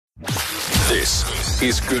This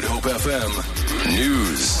is Good Hope FM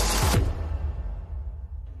News.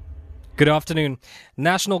 Good afternoon.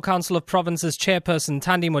 National Council of Provinces Chairperson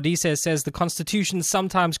Thandi Modise says the Constitution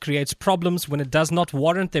sometimes creates problems when it does not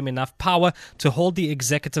warrant them enough power to hold the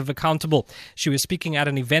executive accountable. She was speaking at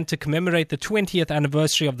an event to commemorate the 20th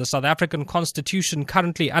anniversary of the South African Constitution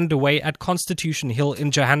currently underway at Constitution Hill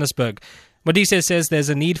in Johannesburg. Modise says there's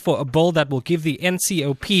a need for a bill that will give the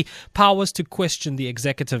NCOP powers to question the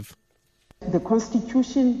executive. The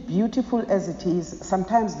Constitution, beautiful as it is,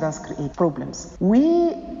 sometimes does create problems.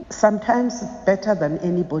 We sometimes, better than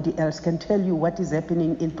anybody else, can tell you what is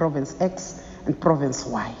happening in Province X and Province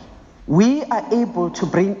Y. We are able to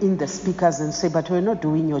bring in the speakers and say, but we're not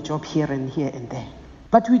doing your job here and here and there.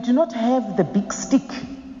 But we do not have the big stick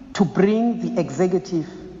to bring the executive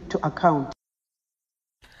to account.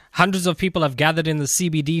 Hundreds of people have gathered in the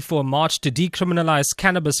CBD for a march to decriminalize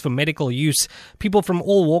cannabis for medical use. People from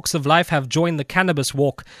all walks of life have joined the cannabis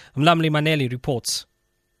walk. Mlamli Maneli reports.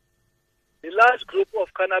 A large group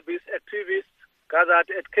of cannabis activists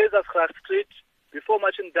gathered at Kaizersgracht Street before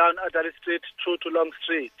marching down Adderley Street through to Long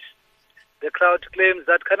Street. The crowd claims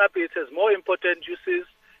that cannabis has more important uses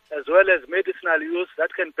as well as medicinal use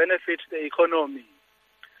that can benefit the economy.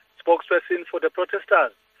 Spokesperson for the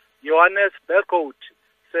protesters, Johannes Berkhout,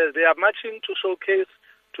 says they are marching to showcase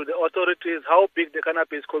to the authorities how big the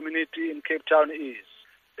cannabis community in Cape Town is.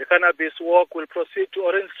 The cannabis walk will proceed to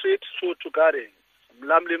Orange Street through to Gardens.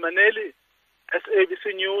 Mlamli Maneli,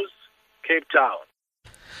 SABC News, Cape Town.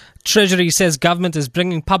 Treasury says government is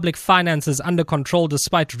bringing public finances under control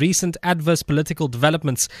despite recent adverse political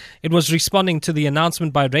developments. It was responding to the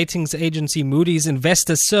announcement by ratings agency Moody's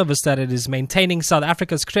Investors Service that it is maintaining South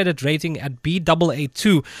Africa's credit rating at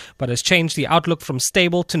Baa2, but has changed the outlook from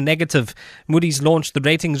stable to negative. Moody's launched the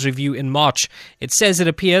ratings review in March. It says it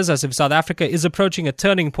appears as if South Africa is approaching a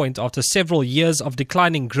turning point after several years of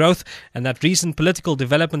declining growth, and that recent political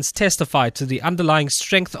developments testify to the underlying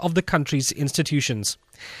strength of the country's institutions.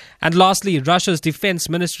 And lastly, Russia's defense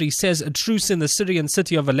ministry says a truce in the Syrian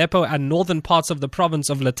city of Aleppo and northern parts of the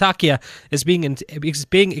province of Latakia is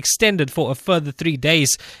being extended for a further 3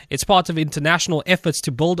 days. It's part of international efforts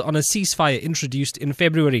to build on a ceasefire introduced in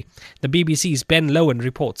February. The BBC's Ben Lowen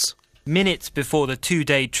reports. Minutes before the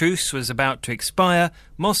 2-day truce was about to expire,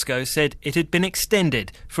 Moscow said it had been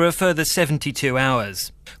extended for a further 72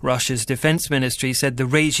 hours. Russia's defense ministry said the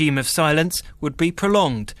regime of silence would be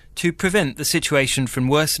prolonged to prevent the situation from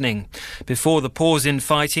worsening. Before the pause in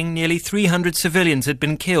fighting, nearly 300 civilians had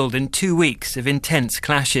been killed in 2 weeks of intense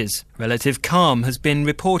clashes. Relative calm has been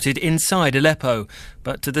reported inside Aleppo,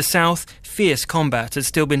 but to the south, fierce combat has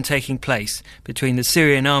still been taking place between the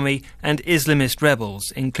Syrian army and Islamist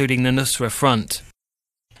rebels, including the Nusra Front.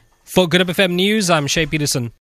 For Good Hope FM News, I'm Shay Peterson.